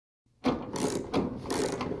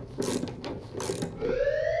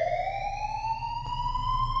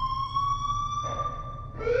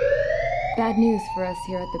Bad news for us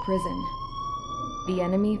here at the prison. The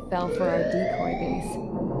enemy fell for our decoy base.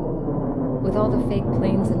 With all the fake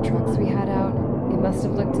planes and trucks we had out, it must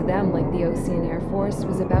have looked to them like the Osean Air Force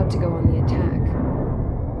was about to go on the attack.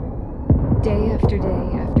 Day after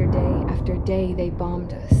day after day after day, they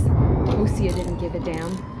bombed us. Osean didn't give a damn.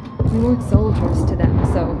 We weren't soldiers to them,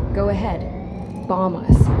 so go ahead. Bomb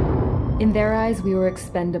us. In their eyes, we were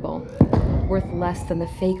expendable. Worth less than the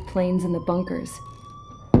fake planes in the bunkers.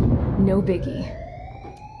 No biggie.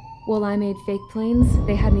 While I made fake planes,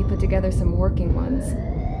 they had me put together some working ones.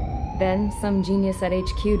 Then, some genius at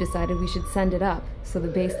HQ decided we should send it up, so the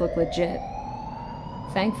base looked legit.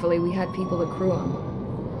 Thankfully, we had people to crew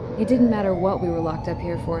them. It didn't matter what we were locked up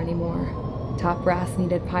here for anymore. Top brass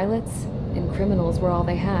needed pilots, and criminals were all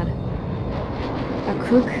they had. A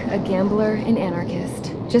crook, a gambler, an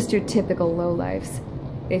anarchist. Just your typical lowlifes.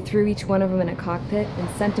 They threw each one of them in a cockpit and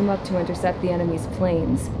sent them up to intercept the enemy's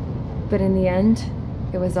planes. But in the end,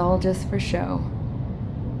 it was all just for show.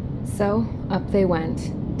 So, up they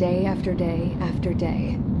went, day after day after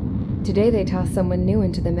day. Today they tossed someone new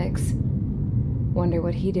into the mix. Wonder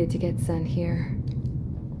what he did to get sent here.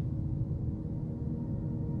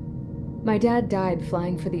 My dad died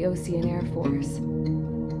flying for the Osean Air Force.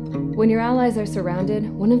 When your allies are surrounded,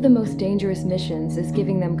 one of the most dangerous missions is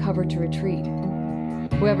giving them cover to retreat.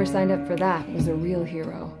 Whoever signed up for that was a real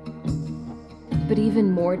hero. But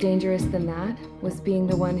even more dangerous than that was being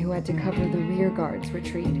the one who had to cover the rear guard's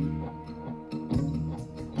retreat.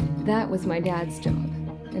 That was my dad's job,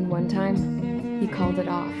 and one time, he called it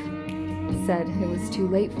off. Said it was too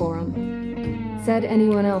late for him. Said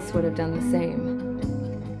anyone else would have done the same.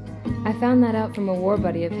 I found that out from a war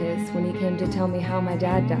buddy of his when he came to tell me how my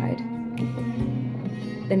dad died.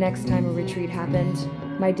 The next time a retreat happened,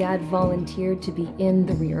 my dad volunteered to be in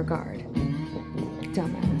the rear guard.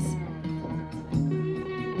 Dumbass.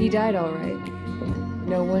 He died all right.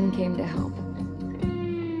 No one came to help.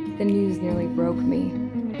 The news nearly broke me.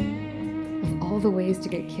 Of all the ways to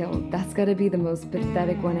get killed, that's gotta be the most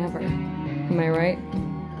pathetic one ever. Am I right?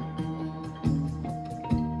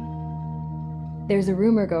 There's a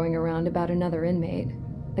rumor going around about another inmate.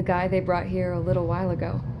 A guy they brought here a little while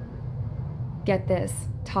ago. Get this,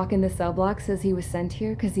 talk in the cell block says he was sent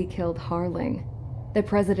here because he killed Harling, the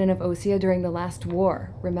president of Osean during the last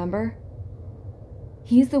war, remember?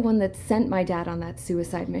 He's the one that sent my dad on that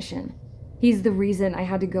suicide mission. He's the reason I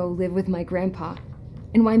had to go live with my grandpa,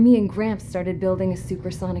 and why me and Gramps started building a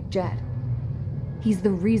supersonic jet. He's the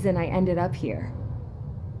reason I ended up here.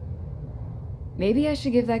 Maybe I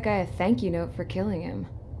should give that guy a thank you note for killing him.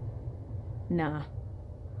 Nah.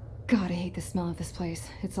 God, I hate the smell of this place.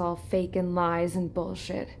 It's all fake and lies and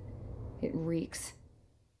bullshit. It reeks.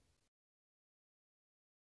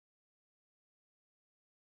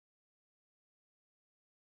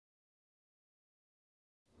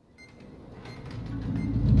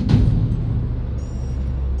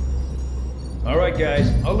 All right, guys,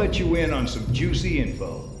 I'll let you in on some juicy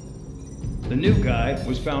info. The new guy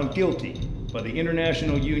was found guilty by the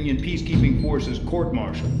International Union Peacekeeping Forces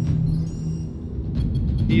court-martial.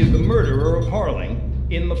 He is the murderer of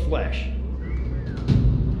Harling in the flesh.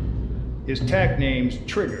 His tag name's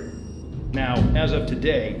Trigger. Now, as of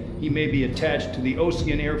today, he may be attached to the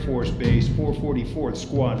Osean Air Force Base 444th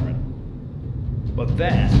Squadron. But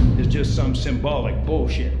that is just some symbolic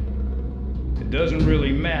bullshit. It doesn't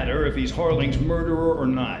really matter if he's Harling's murderer or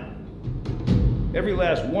not. Every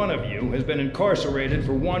last one of you has been incarcerated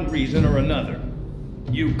for one reason or another.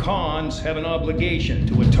 You cons have an obligation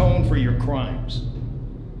to atone for your crimes.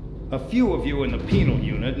 A few of you in the penal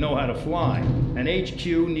unit know how to fly, and HQ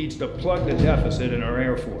needs to plug the deficit in our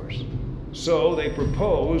Air Force. So they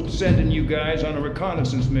proposed sending you guys on a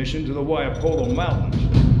reconnaissance mission to the Waiapolo Mountains.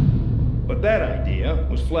 But that idea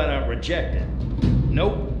was flat out rejected.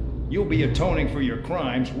 Nope, you'll be atoning for your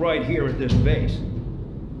crimes right here at this base.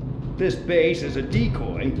 This base is a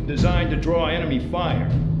decoy designed to draw enemy fire,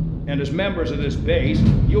 and as members of this base,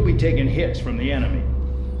 you'll be taking hits from the enemy.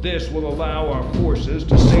 This will allow our forces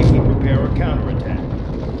to safely prepare a counterattack.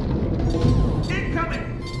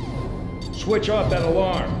 Incoming! Switch off that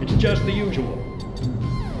alarm. It's just the usual.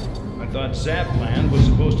 I thought Zapland was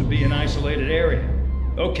supposed to be an isolated area.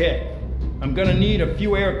 Okay, I'm gonna need a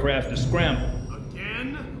few aircraft to scramble.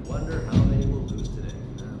 Again? Wonder how many we'll lose today.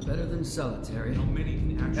 Better than solitary. How many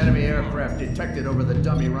can actually... Enemy aircraft detected over the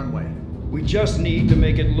dummy runway. We just need to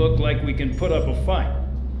make it look like we can put up a fight.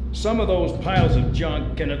 Some of those piles of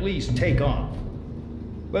junk can at least take off.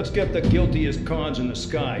 Let's get the guiltiest cons in the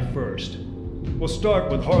sky first. We'll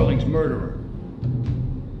start with Harling's murderer.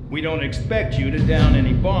 We don't expect you to down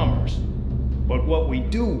any bombers, But what we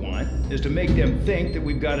do want is to make them think that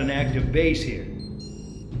we've got an active base here.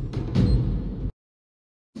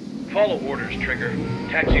 Follow orders, Trigger.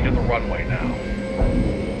 Taxi to the runway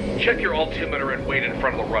now. Check your altimeter and wait in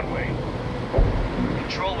front of the runway.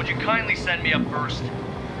 Control, would you kindly send me up first?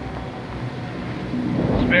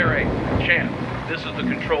 Spare 8, Champ, this is the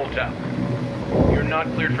control tower. You're not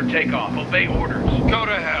cleared for takeoff. Obey orders. Go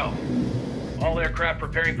to hell. All aircraft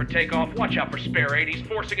preparing for takeoff. Watch out for Spare 8. He's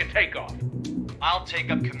forcing a takeoff. I'll take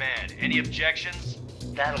up command. Any objections?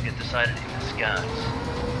 That'll get decided in the skies.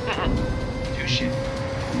 Touche.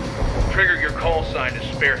 Trigger, your call sign is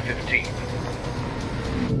Spare 15.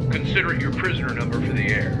 Consider it your prisoner number for the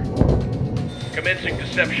air. Commencing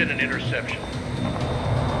deception and interception.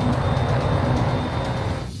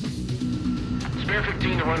 Spare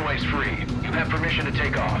 15, the runway's free. You have permission to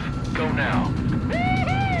take off. Go now.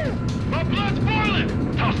 My blood's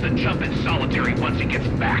boiling! Toss the chump in solitary once he gets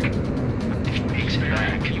back. If he makes it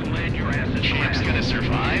back, you land your ass in Champ's gonna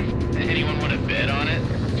survive? Anyone want to bet on it?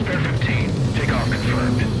 Spare 15, takeoff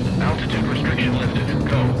confirmed. Altitude restriction lifted.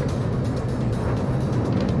 Go.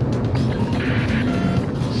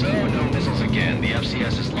 So, no missiles again. The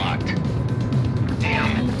FCS is locked.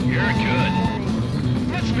 Damn, you're good.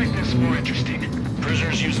 Let's make this more interesting.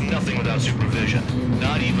 Prisoners use nothing without supervision.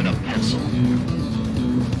 Not even a pencil.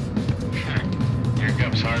 Here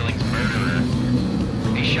comes Harling's murderer.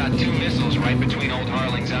 He shot 2 missiles right between old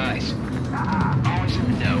Harling's eyes. Always in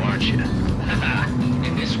the know, aren't you?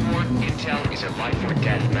 In this war, intel is a life or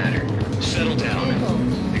death matter. Settle down.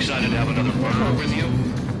 Excited to have another murderer with you?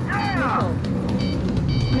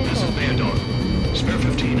 This is Bandog. Spare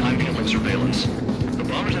 15, I'm handling surveillance. The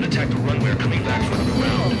bombers that attacked the runway are coming back for another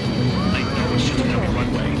round. I know it's just another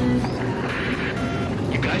runway.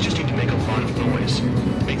 You guys just need to make a lot of noise.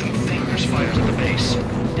 Make them think there's fighters at the base.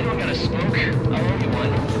 Anyone got a smoke? I'll owe you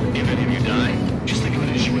one. If any of you die, just think of it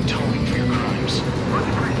as you atoning for your crimes. One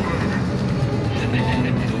more thing.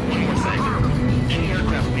 Any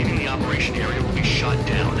aircraft leaving the operation area will be shot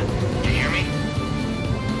down. You hear me?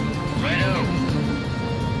 Righto.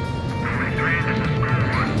 This is Squad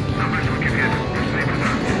 1. Numbers will give you your safe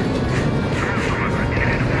enough. Get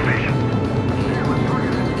into formation.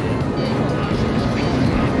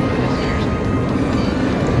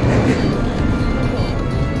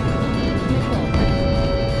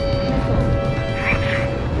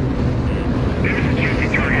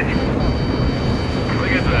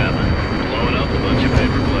 Look at them. Blowing up a bunch of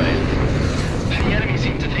paper planes. The enemy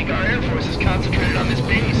seems to think our air force is concentrated on this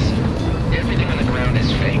base. Everything on the ground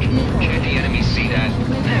is fake. Can't the enemy see that?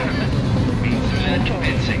 Isn't that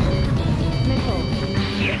convincing?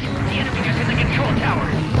 Yes, the enemy is in the control tower.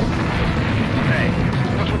 Hey,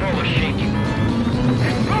 what's with all the shaking?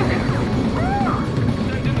 It's broken!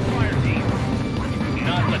 Send in the fire team.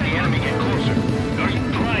 Not let the enemy get closer. Are you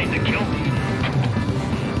trying to kill me?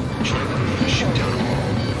 Shoot down all.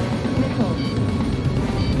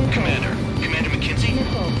 Commander McKinsey?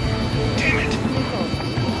 Damn it!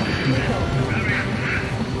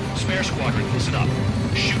 Spare Squadron, listen up.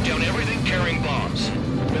 Shoot down everything carrying bombs.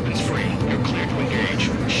 Weapons free. You're cleared to engage.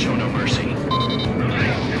 Show no mercy. I'm gonna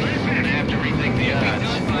have to rethink the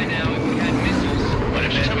odds. We'd by now if we had missiles. What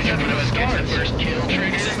if that weapon of us gets the first kill?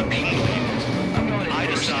 Triggers the people. I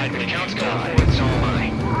decide when counts go forward, it's all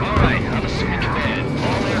mine. Alright, I'm assuming command.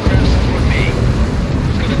 All aircraft support me.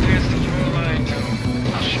 Who's gonna dance the your line to?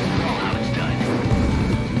 I'll show you all how it's done.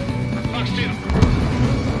 Fox 2.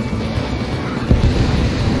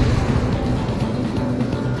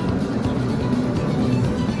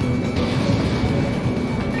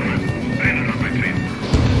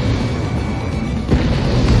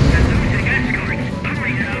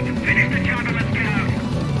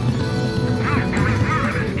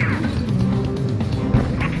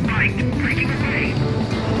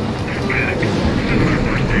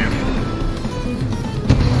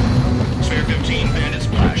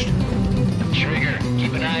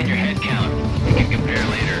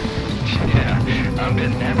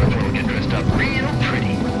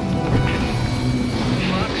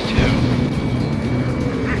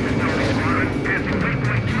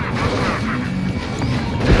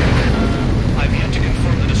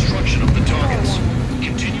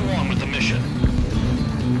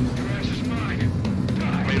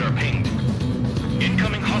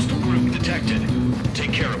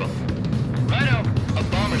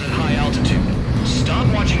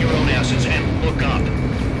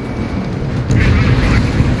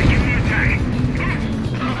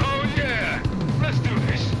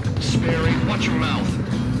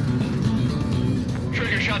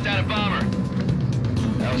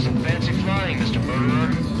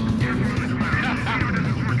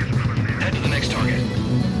 Head to the next next target.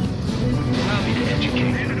 Allow me to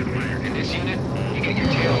educate. In this unit, you get your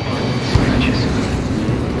tail marked with scratches.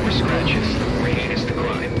 The more scratches, the more heinous the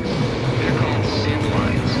crime. They're called sin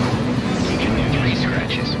lines. You can do 3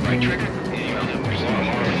 scratches, right, Trigger? You know, there's a lot of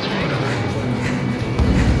Harleys, whatever.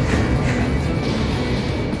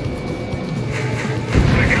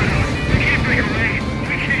 We can't break a lane.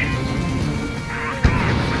 We can't.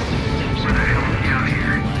 Where the hell are we out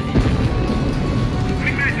here?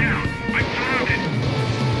 Bring that down. I'm surrounded.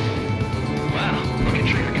 Wow, look at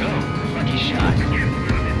Trigger go. Lucky shot.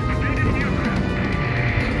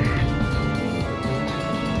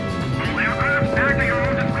 All aircraft, back to your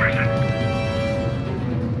own discretion.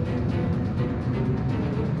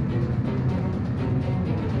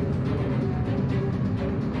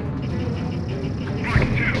 Mark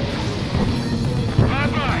 2.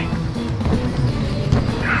 Bye-bye.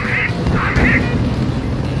 I'm hit. I'm hit.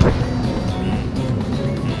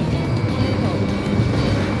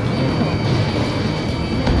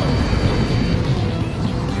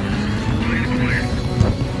 Clear, clear.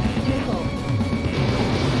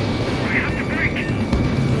 We have to break.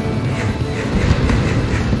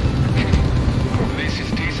 This is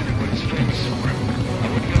decent at what it's famous for. I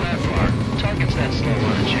wouldn't go that far. Target's that slow on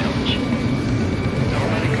a challenge. Don't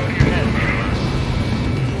let it go to your head, Murderers.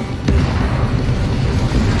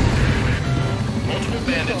 Multiple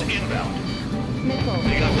bandits inbound.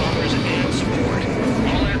 They got bombers and support.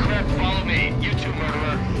 All aircraft follow me. You too,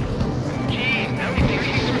 Murderer. Geez, now he thinks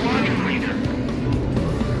he's squadron leader.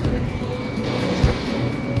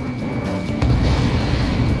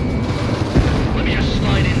 Let me just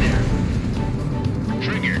slide in there.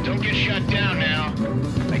 Trigger, don't get shut down now.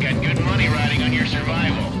 I got good money riding on your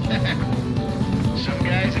survival. Some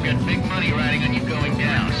guys have got big money riding on you going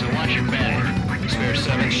down, so watch your back. Spare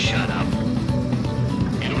 7, shut up.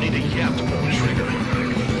 You don't need to yap to pull the trigger.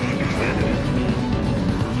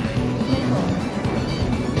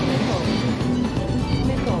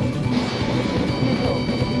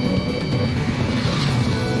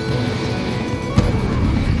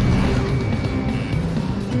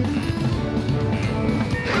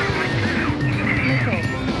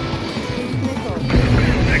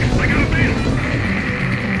 I got a man.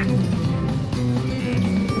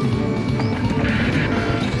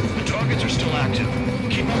 The targets are still active.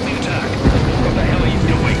 Keep up the attack. What the hell are you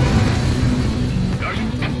doing? Are you?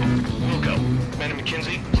 We'll go. Commander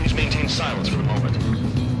McKenzie, please maintain silence for the moment.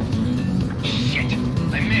 Shit!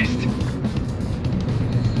 I missed!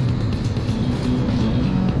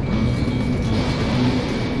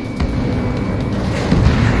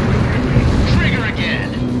 Trigger again!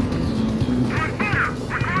 Doing better.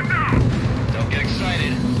 We're going down. Don't get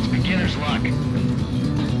excited. It's beginner's luck.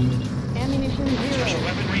 Ammunition Special zero.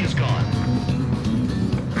 weaponry is gone.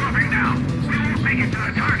 Dropping now. We won't make it to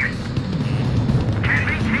the target. Can't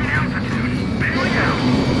maintain altitude. Bailing out.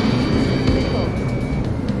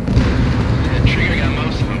 Trigger got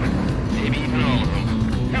most of them. Maybe even all of them.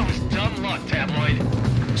 That was dumb luck, Tabloid.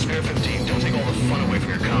 Spare 15, don't take all the fun away from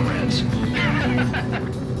your comrades.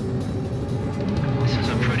 This is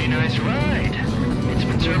a pretty nice ride.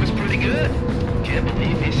 Instrument service pretty good. Can't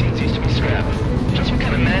believe these seats used to be scrap. Just what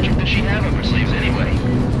kind of magic does she have up her sleeves anyway? I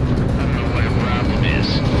don't know what her problem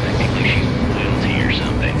is. I think like she's loyalty or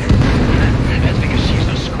something. That's because she's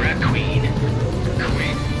the scrap queen.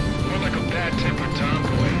 Queen? More like a bad-tempered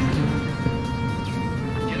tomboy.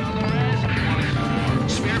 Get on the res.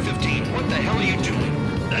 Spare 15, what the hell are you doing?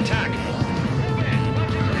 Attack!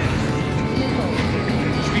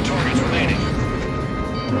 3 targets remaining.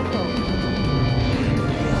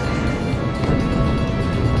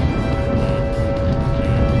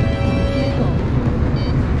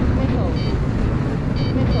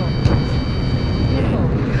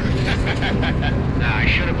 Nah, I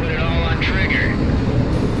should have put it all on Trigger.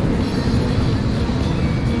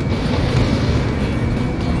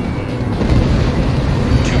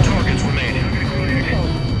 Two targets remaining.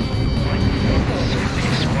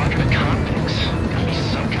 Squadron of convicts. Gotta be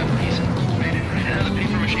some kind of reason. Now the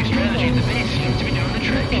paper-mache strategy at the base seems to be doing the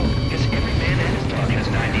trick. Guess every man and his dog has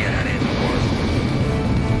an idea how to end the war.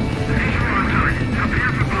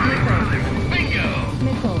 Bingo!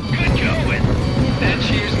 Good going! That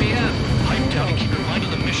cheers me up. Pipe down and keep your mind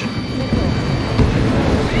on the mission.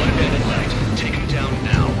 One bandit left. Take him down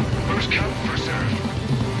now. First come, first serve.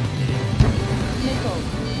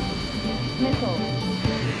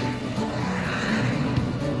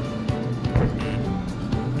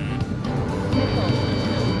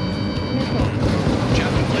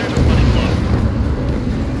 Javelin flares are running low.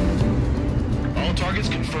 All targets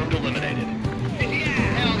confirmed eliminated. Yeah,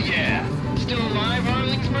 hell yeah! Still alive,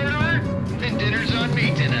 Harling's murderer? Then dinner's on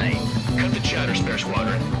me tonight. Cut the chatter, Spare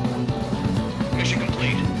Squadron. Mission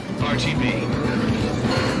complete. RTB.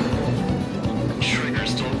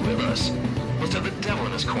 Trigger's still with us. Must have the devil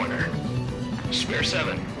in his corner. Spare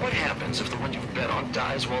 7, what happens if the one you've bet on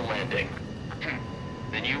dies while landing?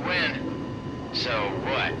 Then you win. So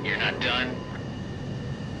what, you're not done?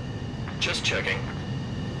 Just checking.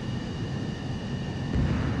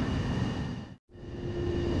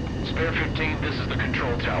 Spare 15, this is the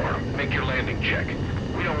control tower. Make your landing check.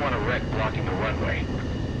 We don't want a wreck blocking the runway.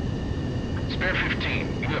 Spare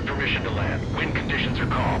 15, you have permission to land. Wind conditions are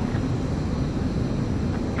calm.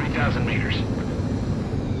 3,000 meters.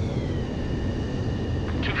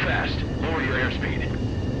 Too fast. Lower your airspeed.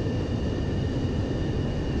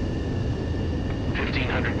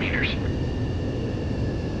 1,500 meters.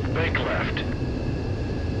 Bank left.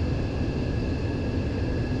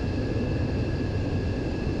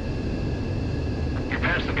 You're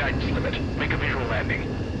past the guidance limit. Make a visual landing.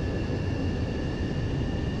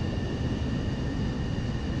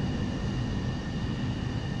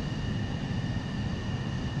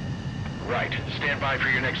 Right. Stand by for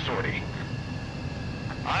your next sortie.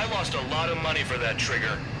 I lost a lot of money for that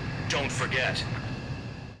trigger. Don't forget.